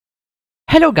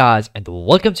Hello guys and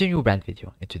welcome to a new brand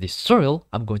video. In today's tutorial,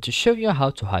 I'm going to show you how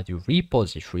to hide your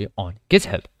repository on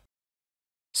GitHub.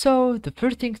 So the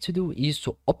first thing to do is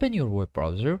to open your web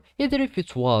browser, either if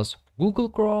it was Google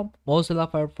Chrome, Mozilla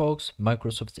Firefox,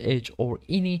 Microsoft Edge, or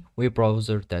any web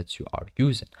browser that you are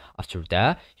using. After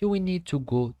that, you will need to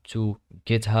go to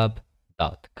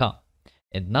github.com.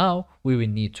 And now we will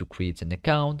need to create an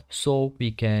account so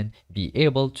we can be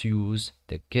able to use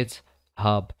the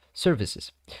GitHub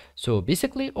services. So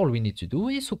basically all we need to do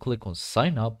is to click on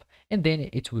sign up, and then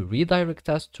it will redirect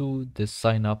us to the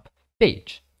sign up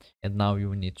page. And now you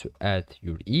will need to add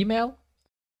your email,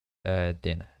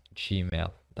 then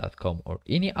gmail.com or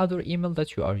any other email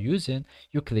that you are using.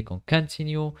 You click on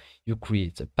continue, you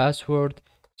create a password.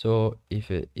 So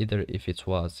if it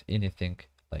was anything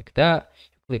like that,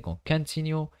 you click on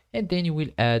continue, and then you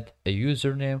will add a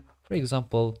username, for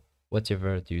example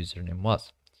whatever the username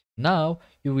was. Now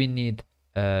you will need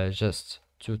just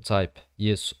to type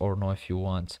yes or no if you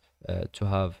want to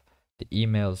have the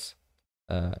emails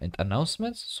and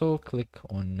announcements. So click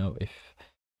on no if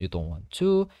you don't want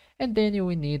to, and then you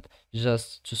will need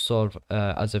just to solve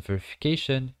as a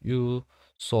verification, you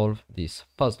solve this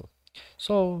puzzle.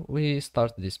 So we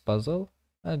start this puzzle,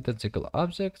 identical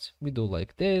object, we do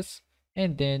like this,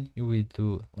 and then you will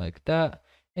do like that,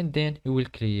 and then you will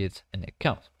create an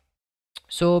account.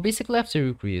 So basically after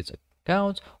you create an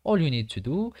account, all you need to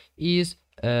do is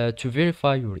to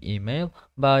verify your email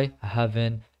by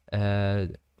having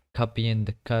copying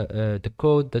the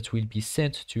code that will be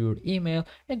sent to your email,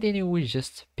 and then you will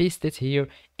just paste it here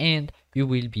and you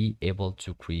will be able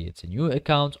to create a new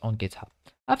account on GitHub.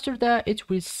 After that, it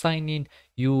will sign in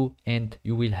you and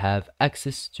you will have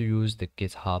access to use the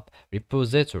GitHub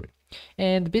repository.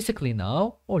 And basically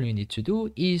now all you need to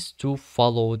do is to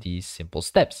follow these simple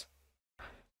steps.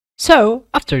 So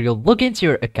after you log into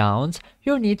your account,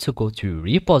 you need to go to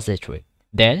repository.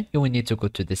 Then you will need to go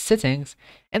to the settings,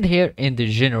 and here in the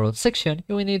general section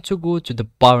you will need to go to the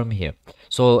bottom here.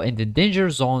 So in the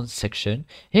danger zone section,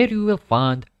 here you will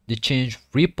find the change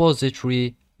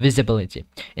repository visibility,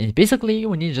 and basically you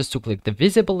will need just to click the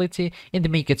visibility and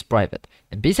make it private.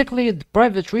 And basically the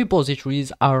private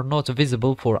repositories are not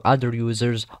visible for other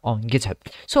users on GitHub.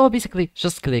 So basically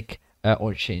just click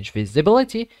on change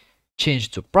visibility,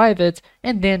 change to private,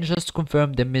 and then just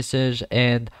confirm the message,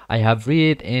 and I have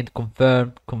read and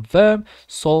confirm,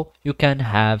 so you can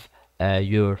have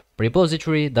your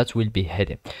repository that will be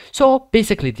hidden. So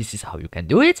basically this is how you can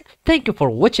do it. Thank you for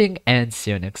watching and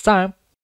see you next time.